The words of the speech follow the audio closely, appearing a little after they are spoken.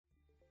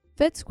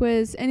Vet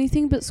Square's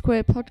Anything But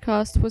Square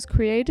podcast was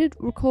created,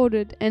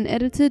 recorded, and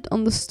edited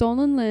on the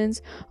stolen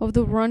lands of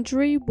the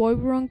Wurundjeri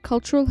Woiwurrung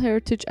Cultural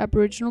Heritage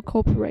Aboriginal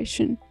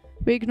Corporation.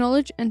 We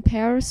acknowledge and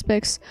pay our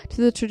respects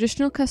to the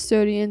traditional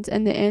custodians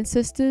and their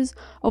ancestors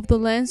of the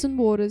lands and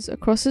waters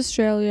across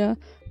Australia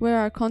where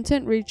our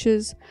content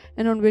reaches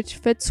and on which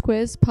Vet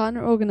Square's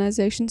partner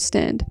organisations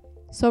stand.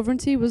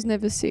 Sovereignty was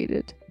never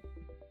ceded.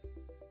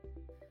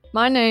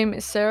 My name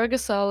is Sarah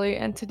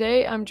Gasali, and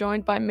today I'm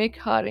joined by Mick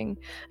Harding,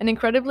 an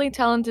incredibly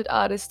talented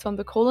artist from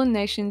the Kulin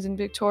Nations in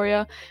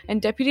Victoria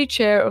and Deputy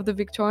Chair of the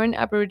Victorian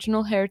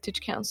Aboriginal Heritage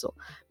Council.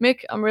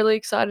 Mick, I'm really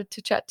excited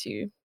to chat to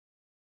you.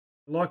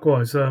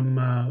 Likewise, I'm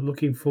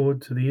looking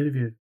forward to the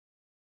interview.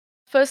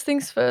 First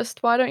things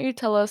first, why don't you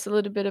tell us a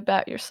little bit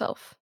about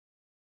yourself?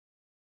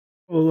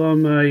 Well,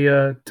 I'm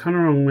a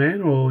Taungurung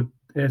man, or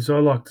as I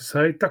like to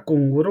say,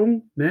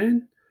 Taungurung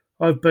man.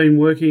 I've been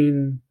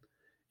working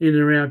in and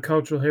around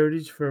cultural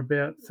heritage for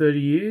about 30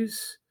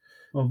 years.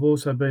 I've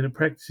also been a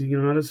practicing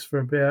artist for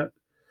about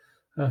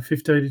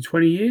 15 to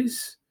 20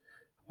 years.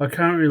 I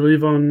currently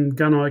live on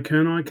Gunai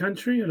Kurnai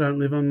country. I don't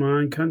live on my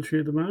own country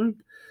at the moment,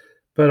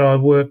 but I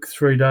work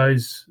 3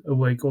 days a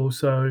week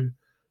also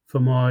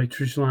for my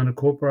traditional owner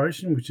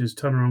corporation, which is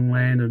Taungurung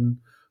Land and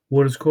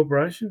Waters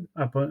Corporation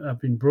up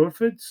in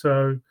Broadford.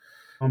 So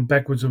I'm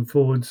backwards and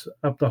forwards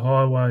up the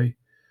highway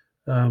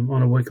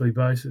on a weekly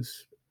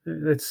basis.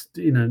 That's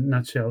in a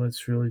nutshell.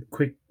 That's really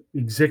quick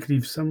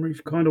executive summary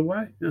kind of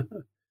way.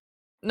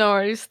 No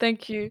worries,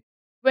 thank you.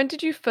 When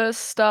did you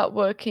first start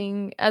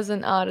working as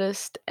an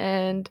artist,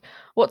 and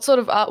what sort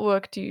of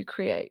artwork do you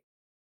create?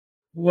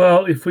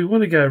 Well, if we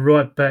want to go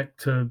right back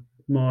to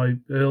my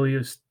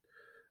earliest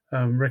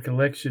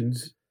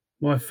recollections,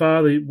 my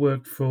father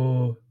worked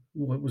for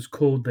what was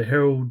called the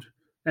Herald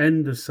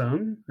and the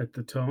Sun at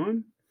the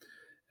time,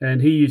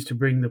 and he used to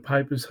bring the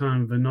papers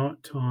home for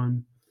night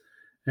time,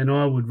 and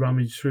I would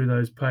rummage through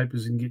those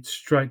papers and get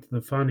straight to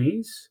the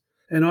funnies,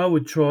 and I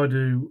would try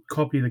to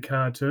copy the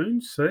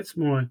cartoons. So that's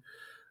my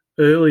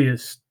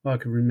earliest I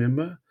can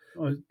remember.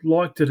 I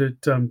liked it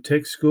at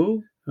tech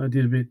school. I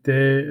did a bit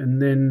there,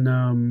 and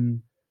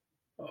then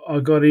I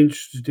got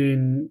interested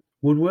in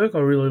woodwork. I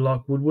really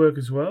like woodwork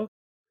as well.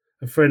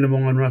 A friend of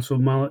mine, Russell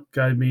Mullet,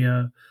 gave me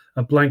a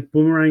blank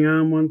boomerang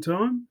arm one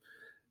time,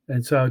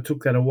 and so I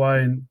took that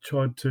away and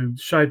tried to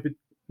shape it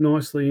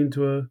nicely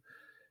into a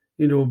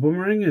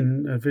boomerang,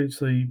 and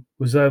eventually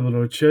was able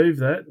to achieve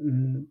that.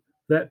 And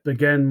that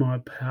began my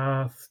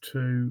path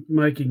to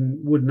making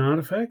wooden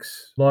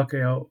artifacts like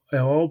our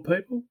old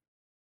people.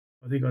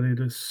 I think I did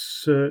a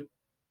Cert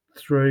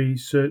 3,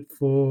 Cert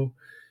 4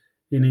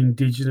 in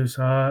Indigenous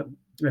art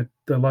at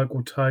the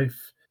local TAFE,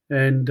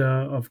 and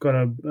I've got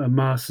a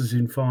Masters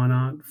in Fine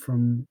Art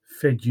from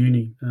Fed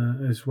Uni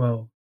as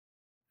well.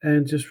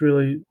 And just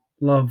really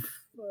love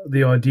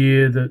the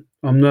idea that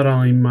I'm not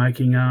only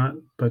making art,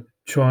 but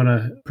trying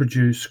to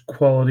produce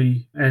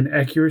quality and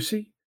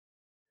accuracy,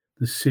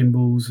 the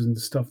symbols and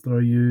stuff that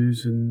I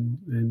use,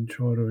 and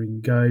try to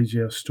engage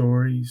our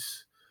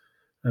stories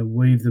and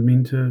weave them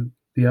into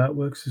the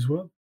artworks as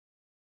well.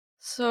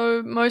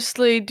 So,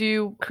 mostly do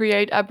you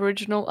create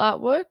Aboriginal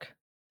artwork?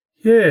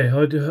 Yeah,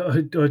 I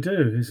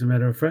do, as a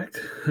matter of fact.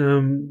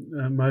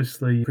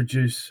 Mostly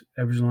produce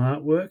Aboriginal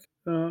artwork.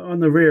 On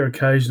the rare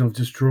occasion, I've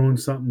just drawn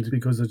something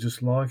because I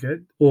just like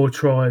it, or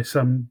try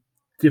some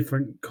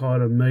different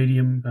kind of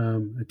medium,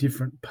 a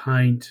different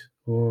paint,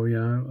 or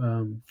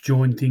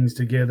join things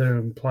together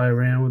and play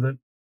around with it.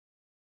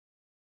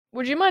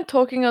 Would you mind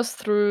talking us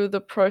through the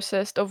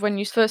process of when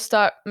you first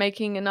start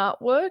making an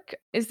artwork?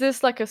 Is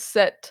this like a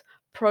set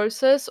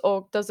process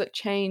or does it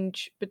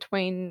change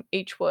between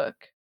each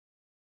work?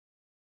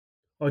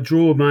 I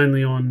draw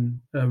mainly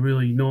on a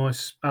really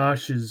nice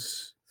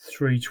Arches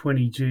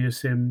 320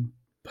 GSM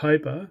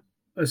paper.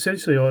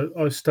 Essentially,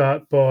 I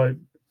start by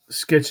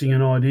sketching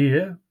an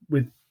idea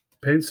with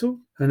pencil,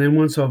 and then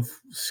once I've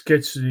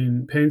sketched it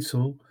in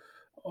pencil,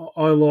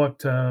 I like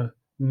to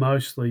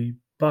mostly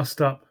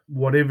bust up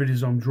whatever it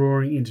is I'm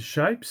drawing into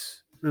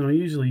shapes, and I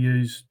usually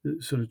use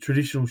sort of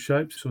traditional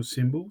shapes or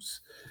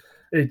symbols.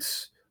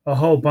 It's a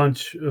whole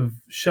bunch of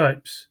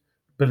shapes,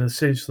 but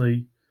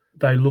essentially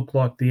they look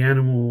like the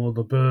animal or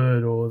the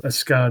bird or a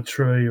scarred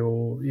tree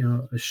or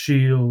a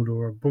shield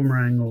or a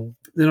boomerang. Or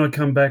then I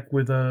come back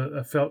with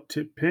a felt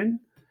tip pen,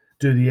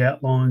 do the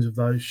outlines of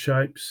those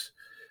shapes.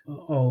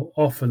 I'll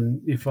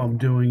often, if I'm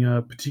doing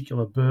a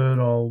particular bird,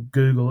 I'll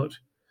Google it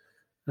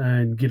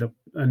and get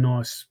a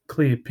nice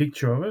clear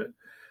picture of it,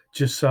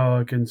 just so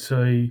I can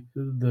see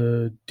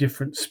the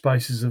different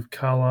spaces of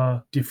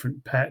colour,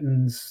 different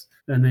patterns,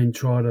 and then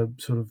try to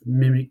sort of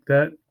mimic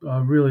that. I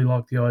really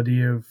like the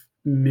idea of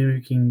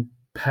mimicking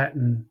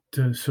pattern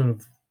to sort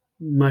of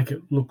make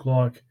it look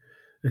like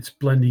it's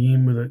blending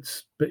in with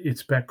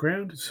its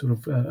background. It's sort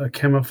of a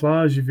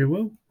camouflage, if you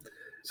will.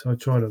 So I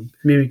try to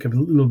mimic a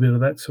little bit of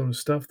that sort of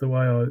stuff, the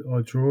way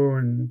I draw,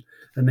 and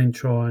then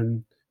try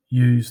and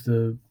use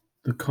the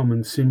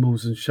common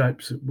symbols and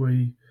shapes that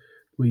we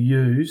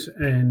use,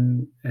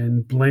 and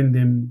blend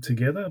them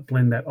together,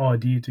 blend that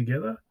idea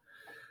together,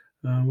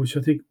 which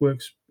I think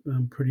works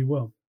pretty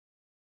well.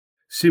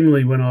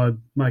 Similarly, when I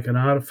make an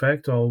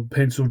artifact, I'll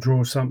pencil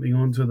draw something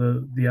onto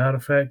the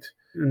artifact,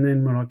 and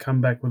then when I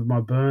come back with my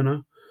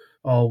burner,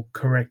 I'll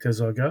correct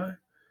as I go.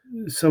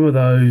 Some of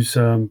those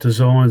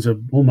designs are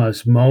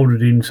almost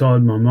molded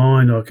inside my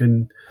mind. I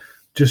can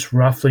just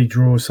roughly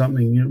draw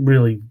something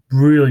really,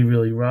 really,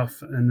 really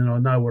rough, and then I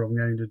know what I'm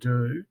going to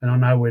do, and I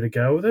know where to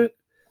go with it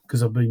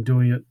because I've been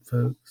doing it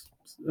for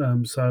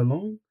so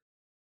long.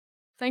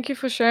 Thank you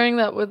for sharing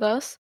that with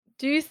us.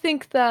 Do you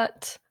think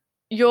that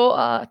your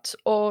art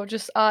or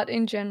just art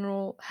in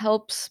general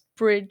helps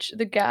bridge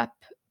the gap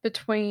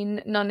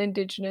between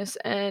non-Indigenous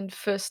and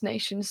First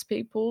Nations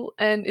people?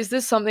 And is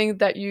this something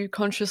that you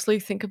consciously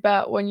think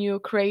about when you're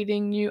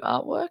creating new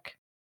artwork?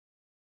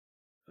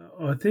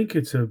 I think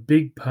it's a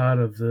big part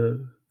of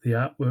the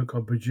artwork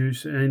I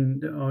produce,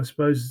 and I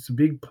suppose it's a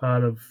big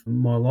part of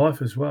my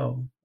life as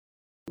well.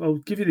 I'll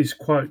give you this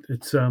quote.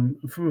 It's from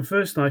a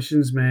First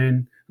Nations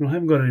man, and I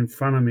haven't got it in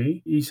front of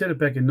me. He said it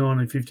back in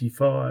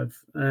 1955,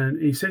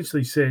 and he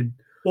essentially said,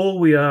 "All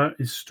we are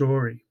is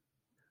story."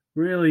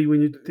 Really,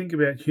 when you think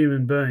about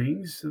human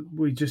beings,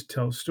 we just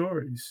tell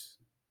stories.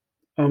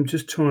 I'm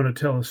just trying to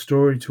tell a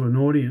story to an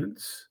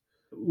audience,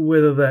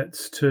 whether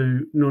that's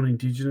to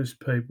non-Indigenous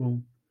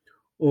people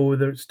or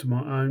whether it's to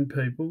my own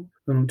people.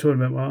 When I'm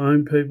talking about my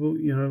own people,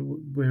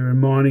 we're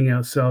reminding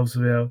ourselves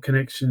of our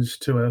connections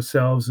to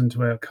ourselves and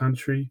to our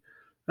country,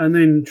 and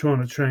then trying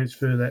to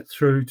transfer that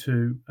through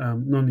to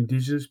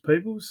non-Indigenous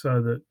people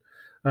so that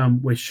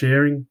we're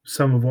sharing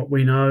some of what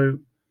we know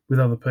with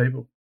other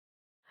people.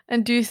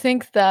 And do you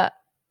think that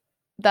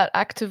that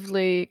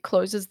actively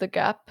closes the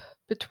gap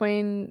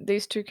between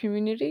these two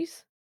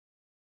communities?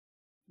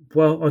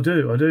 Well, I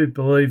do. I do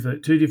believe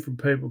that two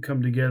different people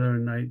come together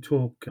and they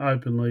talk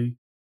openly.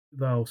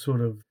 They'll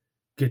sort of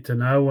get to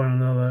know one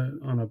another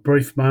on a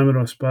brief moment,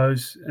 I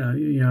suppose.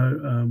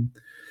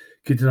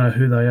 Get to know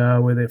who they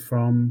are, where they're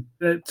from.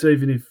 That's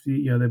even if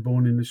they're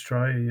born in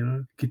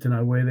Australia. Get to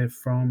know where they're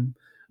from,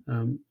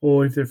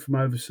 or if they're from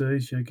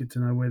overseas, get to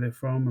know where they're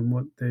from and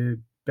what their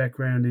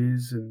background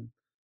is. And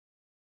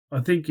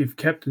I think if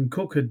Captain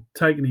Cook had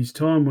taken his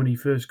time when he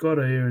first got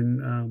here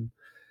and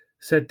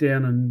sat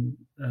down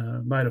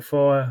and made a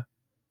fire,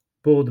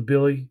 boiled the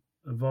billy,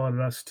 invited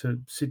us to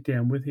sit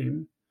down with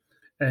him,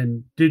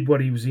 and did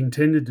what he was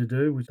intended to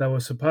do, which they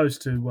were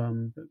supposed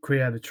to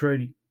create a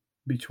treaty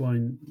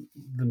between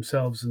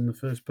themselves and the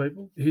first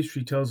people.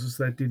 History tells us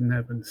that didn't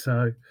happen.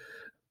 So,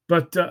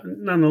 but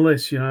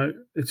nonetheless,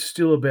 it's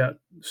still about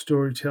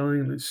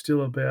storytelling, and it's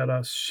still about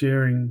us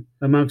sharing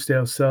amongst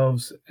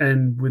ourselves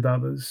and with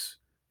others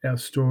our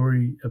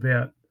story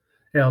about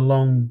our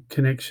long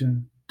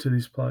connection to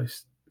this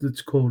place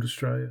that's called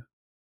Australia.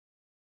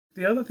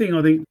 The other thing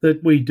I think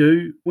that we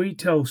do, we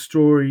tell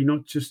story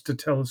not just to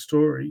tell a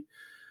story.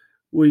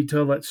 We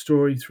tell that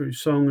story through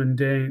song and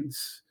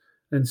dance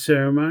and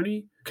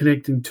ceremony,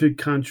 connecting to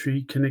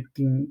country,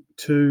 connecting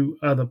to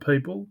other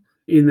people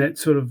in that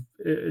sort of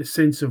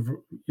sense of,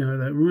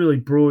 that really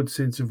broad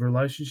sense of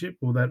relationship,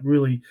 or that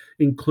really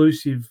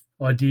inclusive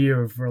idea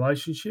of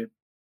relationship.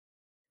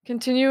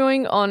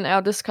 Continuing on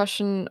our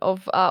discussion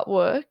of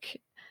artwork,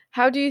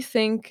 how do you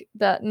think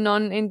that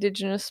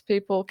non-Indigenous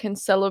people can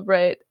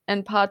celebrate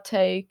and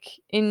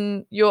partake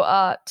in your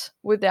art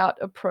without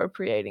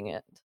appropriating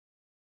it?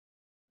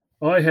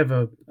 I have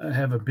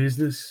a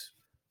business.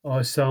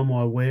 I sell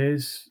my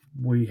wares.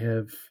 We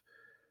have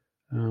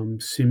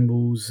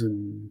symbols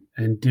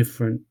and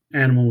different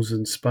animals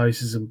and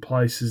spaces and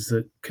places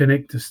that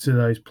connect us to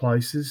those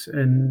places.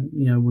 And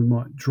we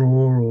might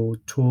draw or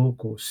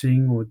talk or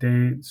sing or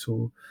dance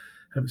or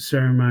have a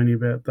ceremony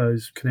about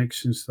those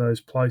connections to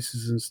those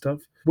places and stuff.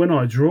 When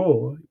I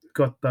draw,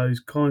 got those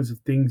kinds of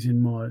things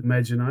in my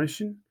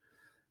imagination.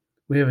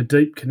 We have a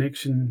deep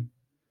connection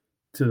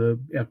to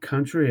our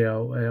country,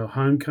 our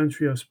home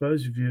country, I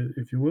suppose,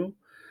 if you will.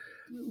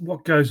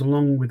 What goes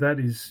along with that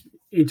is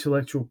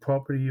intellectual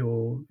property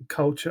or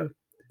culture,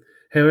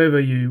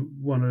 however you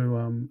want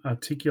to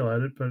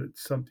articulate it, but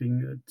it's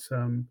something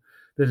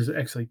that is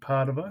actually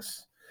part of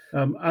us.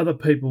 Other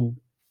people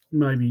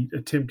may be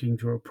attempting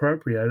to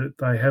appropriate it.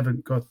 They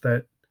haven't got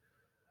that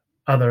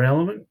other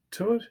element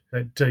to it,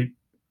 that deep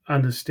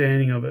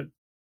understanding of it.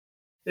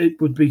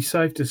 It would be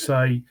safe to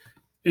say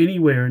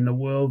anywhere in the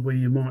world where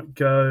you might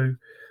go,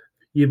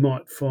 you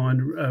might find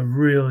a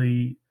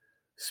really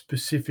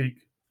specific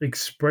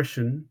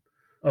expression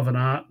of an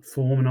art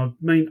form, and I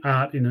mean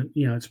art in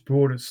its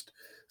broadest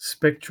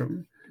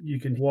spectrum. You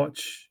can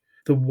watch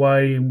the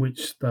way in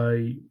which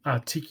they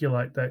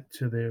articulate that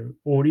to their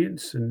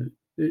audience, and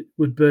it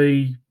would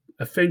be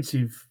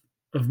offensive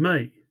of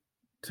me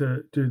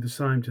to do the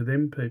same to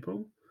them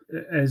people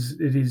as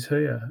it is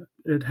here.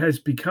 It has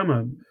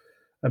become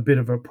a bit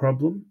of a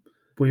problem.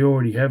 We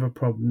already have a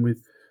problem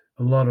with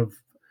a lot of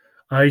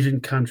Asian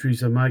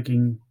countries are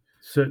making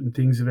certain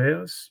things of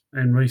ours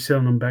and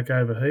reselling them back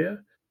over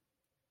here.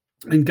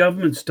 And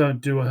governments don't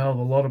do a hell of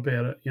a lot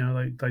about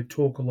it. They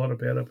talk a lot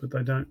about it, but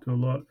they don't do a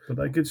lot. But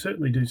they could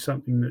certainly do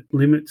something that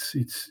limits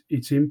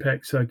its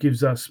impact, so it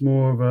gives us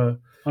more of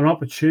an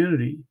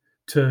opportunity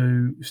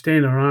to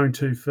stand on our own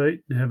 2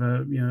 feet and have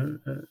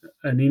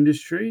an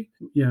industry,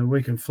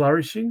 we can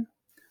flourish in,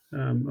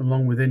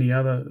 along with any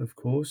other, of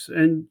course.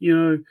 And,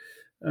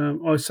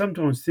 I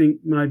sometimes think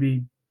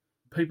maybe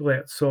people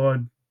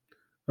outside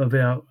of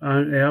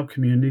our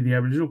community, the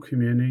Aboriginal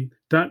community,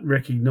 don't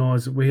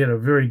recognise that we had a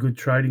very good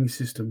trading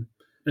system.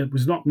 It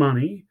was not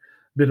money,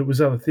 but it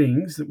was other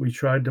things that we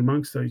traded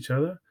amongst each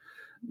other.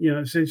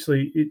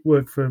 Essentially, it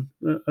worked for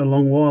a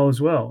long while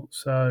as well.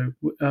 So,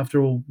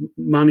 after all,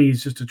 money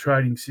is just a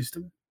trading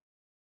system.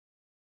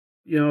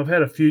 I've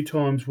had a few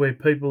times where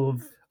people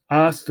have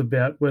asked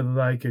about whether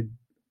they could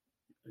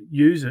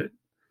use it,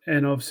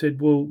 and I've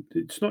said, "Well,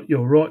 it's not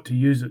your right to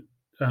use it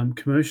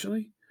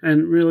commercially.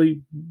 And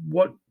really,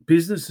 what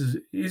business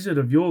is it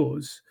of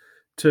yours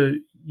to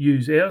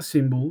use our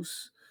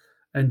symbols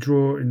and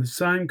draw in the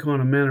same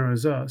kind of manner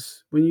as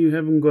us when you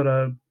haven't got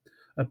a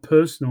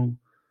personal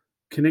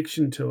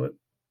connection to it?"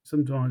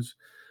 Sometimes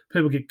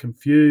people get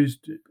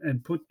confused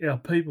and put our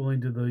people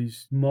into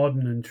these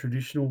modern and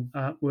traditional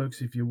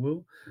artworks, if you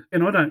will.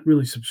 And I don't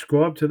really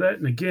subscribe to that.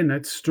 And again,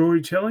 that's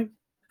storytelling.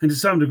 And to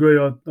some degree,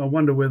 I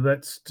wonder whether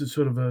that's to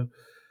sort of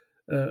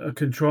a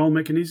control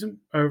mechanism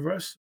over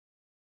us.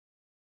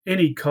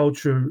 Any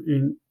culture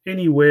in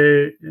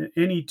anywhere,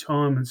 any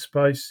time and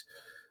space,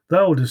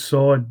 they'll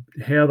decide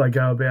how they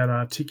go about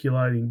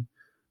articulating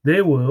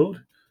their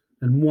world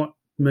and what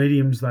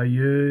mediums they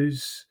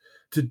use.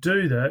 To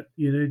do that,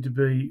 you need to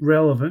be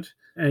relevant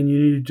and you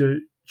need to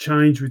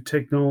change with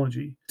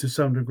technology to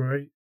some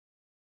degree.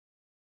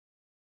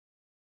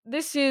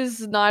 This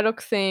year's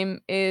NAIDOC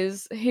theme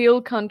is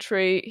Heal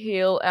Country,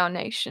 Heal Our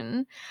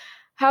Nation.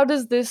 How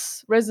does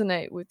this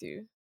resonate with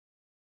you?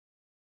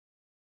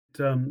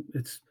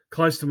 It's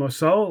close to my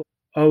soul.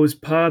 I was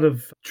part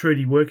of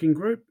Treaty Working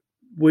Group.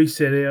 We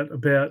set out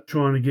about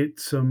trying to get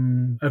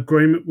some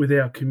agreement with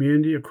our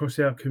community, across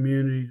our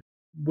community.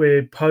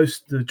 We're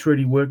post the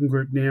Treaty Working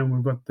Group now, and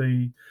we've got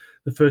the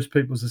First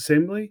Peoples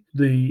Assembly.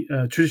 The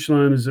traditional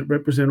owners that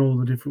represent all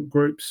the different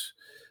groups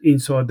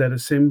inside that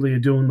assembly are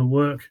doing the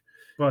work.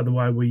 By the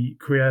way, we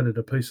created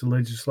a piece of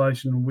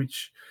legislation in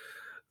which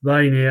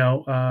they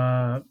now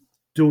are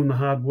doing the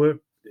hard work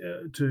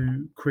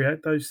to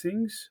create those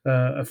things,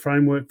 a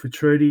framework for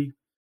treaty.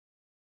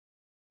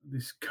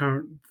 This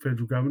current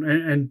federal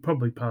government, and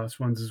probably past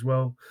ones as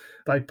well,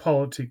 they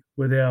politic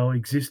with our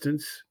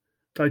existence.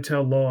 They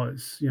tell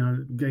lies,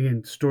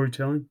 again,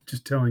 storytelling,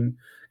 just telling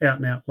out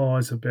and out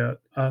lies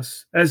about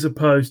us, as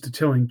opposed to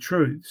telling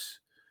truths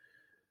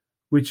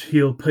which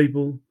heal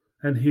people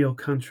and heal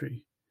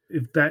country.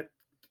 If that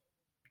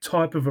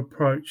type of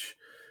approach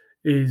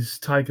is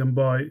taken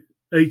by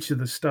each of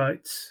the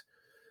states,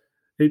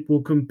 it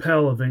will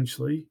compel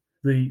eventually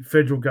the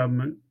federal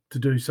government to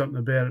do something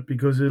about it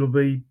because it'll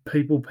be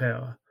people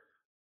power.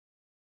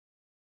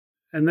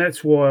 And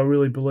that's why I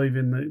really believe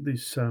in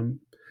this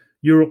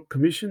Europe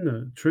Commission,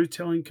 the Truth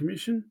Telling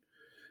Commission.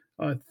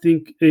 I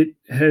think it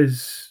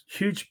has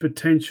huge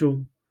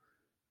potential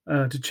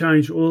to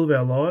change all of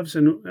our lives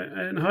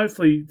and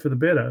hopefully for the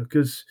better,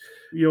 because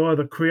you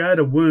either create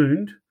a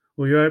wound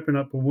or you open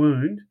up a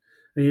wound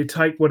and you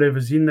take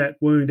whatever's in that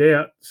wound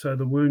out so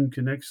the wound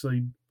can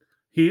actually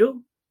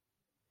heal.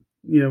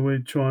 We're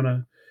trying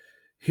to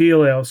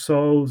heal our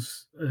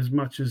souls as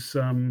much as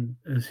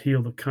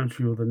heal the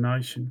country or the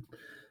nation.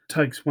 It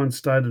takes one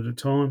state at a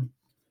time.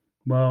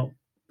 Well,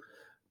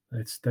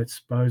 that's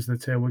suppose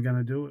that's how we're going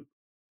to do it.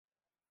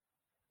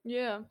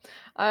 Yeah,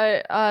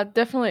 I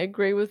definitely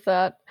agree with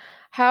that.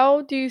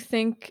 How do you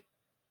think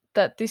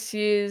that this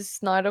year's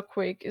NAIDOC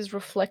Week is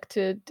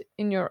reflected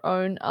in your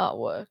own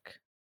artwork?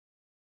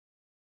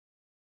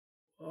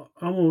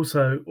 I'm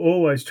also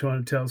always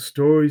trying to tell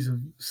stories of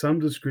some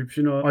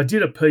description. I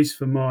did a piece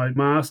for my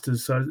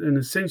masters, and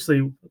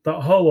essentially the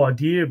whole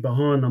idea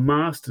behind the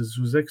masters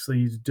was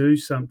actually to do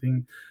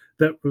something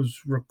that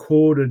was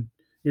recorded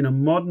in a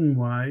modern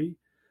way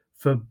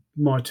for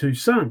my two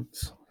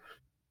sons.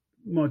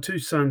 My two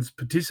sons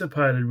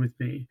participated with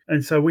me,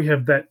 and so we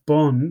have that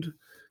bond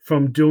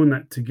from doing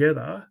that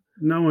together.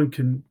 No one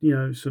can,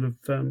 sort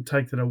of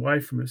take that away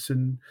from us,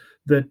 and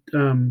that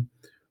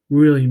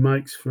really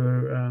makes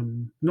for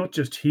not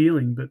just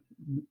healing, but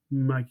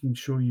making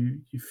sure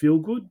you feel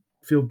good,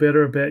 feel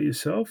better about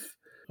yourself.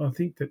 I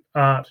think that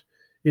art,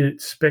 in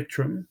its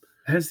spectrum,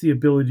 has the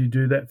ability to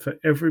do that for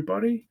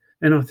everybody,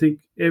 and I think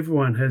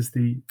everyone has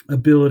the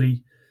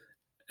ability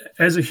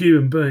as a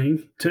human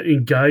being to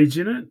engage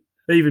in it.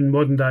 Even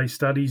modern day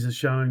studies are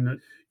showing that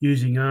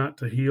using art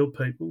to heal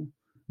people,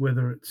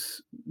 whether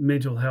it's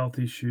mental health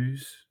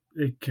issues,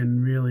 it can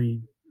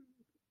really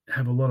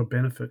have a lot of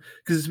benefit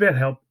because it's about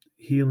help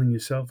healing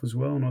yourself as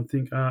well. And I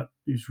think art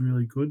is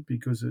really good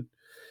because it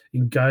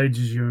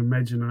engages your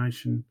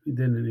imagination,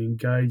 then it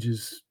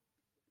engages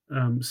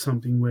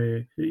something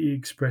where you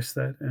express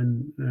that.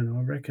 And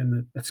I reckon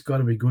that that's got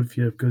to be good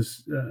for you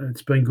because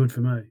it's been good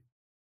for me.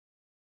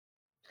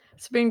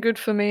 It's been good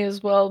for me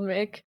as well,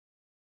 Mick.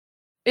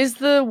 Is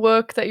the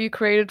work that you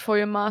created for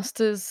your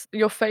masters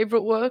your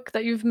favorite work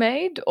that you've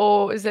made,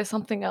 or is there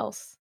something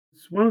else?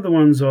 It's one of the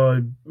ones I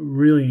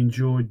really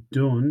enjoyed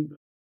doing.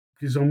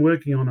 because I'm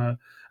working on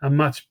a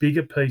much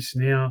bigger piece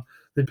now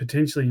that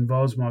potentially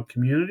involves my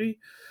community.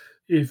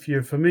 If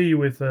you're familiar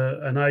with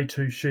an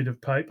A2 sheet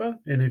of paper,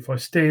 and if I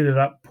stand it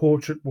up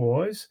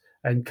portrait-wise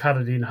and cut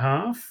it in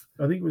half,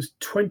 I think it was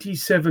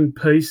 27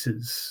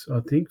 pieces, I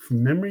think,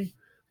 from memory,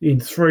 in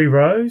 3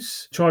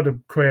 rows. Tried to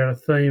create a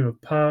theme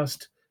of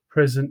past,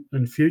 present,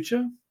 and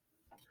future.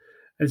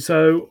 And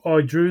so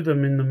I drew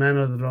them in the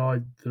manner that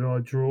I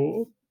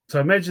draw. So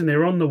imagine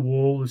they're on the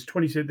wall. There's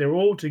 27. They're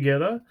all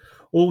together,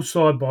 all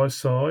side by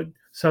side.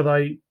 So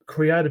they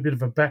create a bit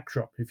of a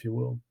backdrop, if you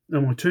will.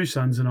 And my 2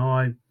 sons and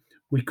I,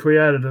 we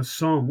created a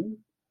song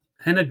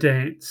and a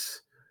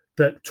dance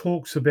that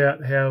talks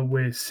about how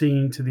we're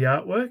singing to the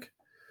artwork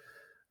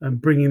and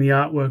bringing the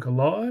artwork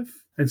alive.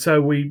 And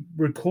so we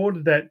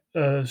recorded that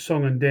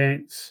song and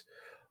dance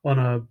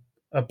on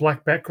a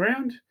black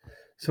background.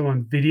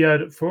 Someone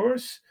videoed it for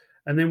us.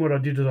 And then what I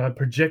did is I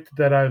projected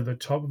that over the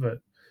top of it.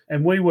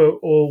 And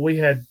we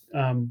had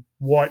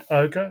white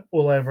ochre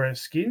all over our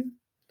skin.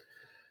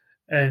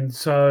 And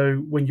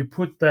so when you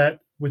put that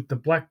with the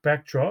black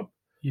backdrop,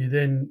 you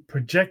then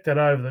project that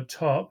over the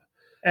top.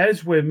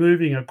 As we're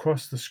moving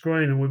across the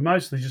screen, and we're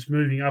mostly just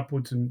moving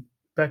upwards and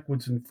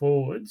backwards and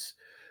forwards,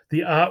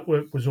 the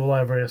artwork was all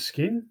over our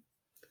skin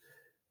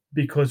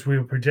because we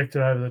were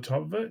projected over the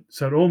top of it.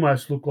 So it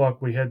almost looked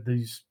like we had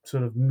these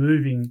sort of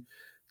moving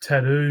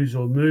tattoos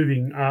or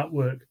moving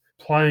artwork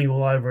playing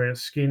all over our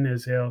skin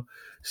as our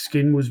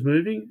skin was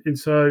moving. And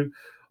so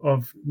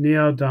I've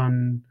now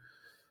done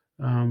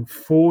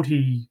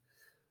 40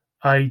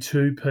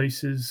 A2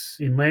 pieces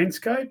in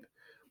landscape,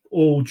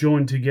 all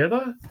joined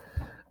together.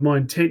 My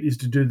intent is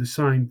to do the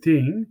same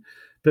thing,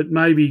 but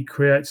maybe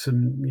create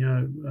some,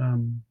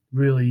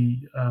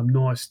 really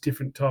nice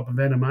different type of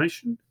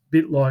animation.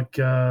 Bit like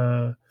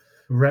a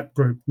rap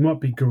group,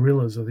 might be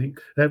Gorillas, I think.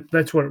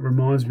 That's what it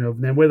reminds me of.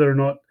 Now, whether or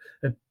not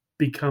it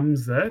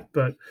becomes that,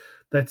 but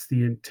that's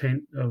the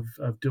intent of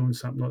doing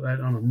something like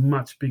that on a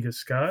much bigger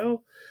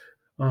scale.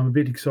 I'm a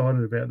bit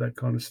excited about that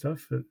kind of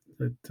stuff,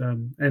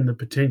 and the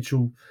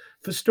potential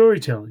for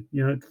storytelling,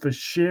 for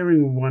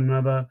sharing with one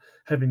another,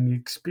 having the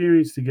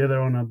experience together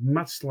on a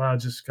much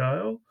larger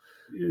scale.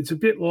 It's a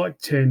bit like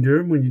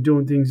Taungurung. When you're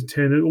doing things in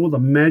Taungurung, all the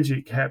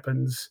magic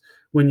happens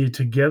when you're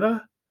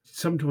together.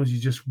 Sometimes you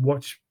just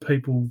watch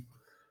people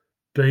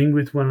being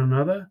with one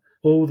another.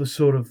 All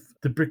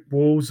the brick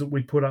walls that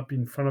we put up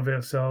in front of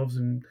ourselves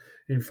and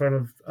in front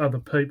of other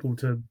people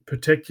to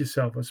protect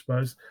yourself, I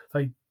suppose,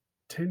 they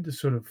tend to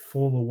sort of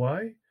fall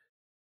away.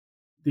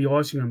 The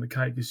icing on the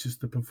cake is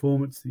just the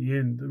performance at the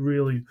end.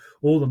 Really,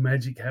 all the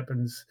magic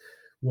happens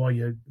while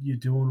you're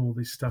doing all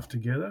this stuff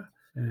together.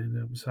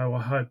 And so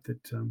I hope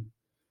that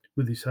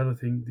with this other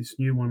thing, this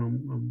new one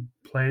I'm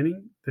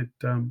planning,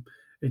 that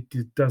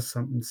it does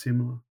something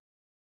similar.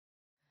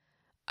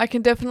 I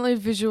can definitely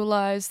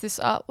visualize this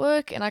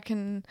artwork and I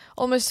can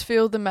almost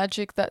feel the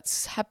magic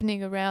that's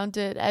happening around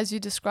it as you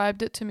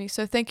described it to me.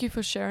 So thank you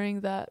for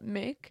sharing that,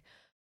 Mick.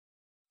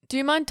 Do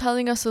you mind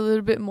telling us a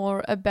little bit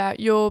more about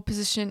your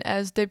position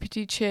as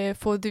Deputy Chair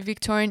for the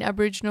Victorian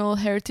Aboriginal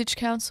Heritage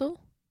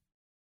Council?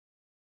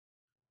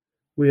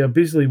 We are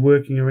busily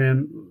working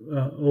around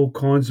all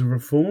kinds of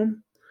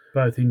reform,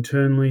 both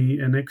internally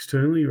and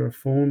externally.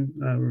 Reform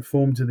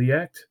to the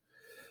Act,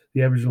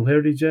 the Aboriginal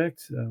Heritage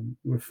Act,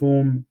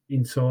 reform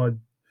inside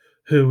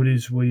who it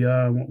is we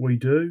are and what we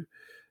do.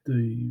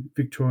 The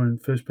Victorian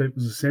First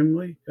Peoples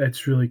Assembly,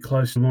 that's really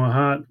close to my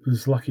heart. I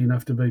was lucky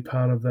enough to be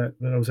part of that,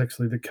 but I was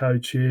actually the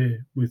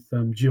co-chair with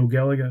Jill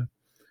Gallagher,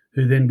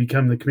 who then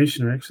became the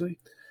commissioner, actually.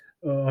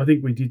 I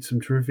think we did some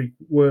terrific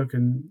work,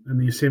 and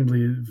the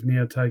Assembly have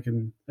now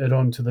taken it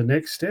on to the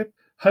next step.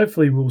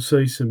 Hopefully we'll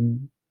see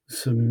some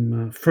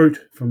fruit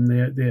from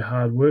their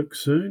hard work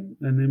soon,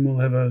 and then we'll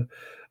have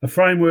a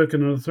framework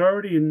and an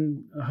authority,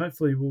 and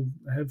hopefully we'll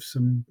have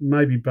some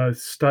maybe both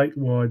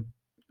statewide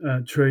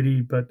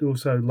treaty, but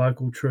also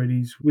local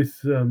treaties with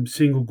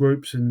single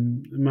groups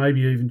and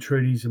maybe even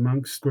treaties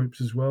amongst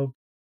groups as well.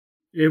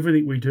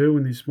 Everything we do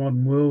in this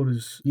modern world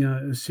is,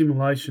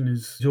 assimilation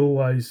is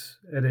always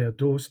at our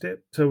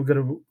doorstep. So we've got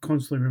to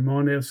constantly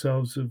remind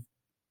ourselves of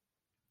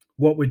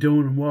what we're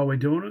doing and why we're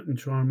doing it, and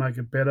try and make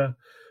it better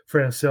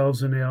for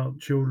ourselves and our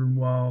children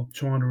while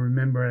trying to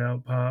remember our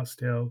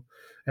past,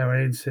 our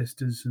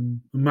ancestors,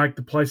 and make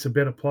the place a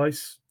better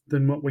place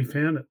than what we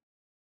found it.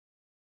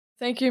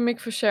 Thank you, Mick,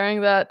 for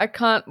sharing that. I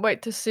can't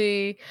wait to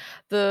see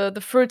the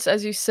fruits,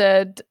 as you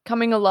said,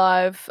 coming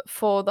alive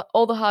for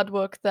all the hard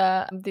work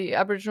that the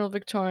Aboriginal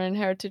Victorian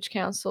Heritage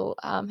Council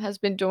has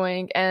been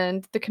doing,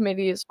 and the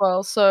committee as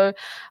well. So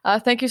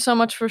thank you so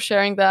much for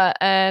sharing that,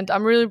 and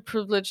I'm really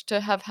privileged to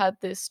have had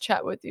this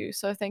chat with you.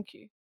 So thank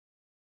you.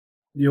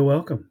 You're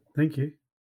welcome. Thank you.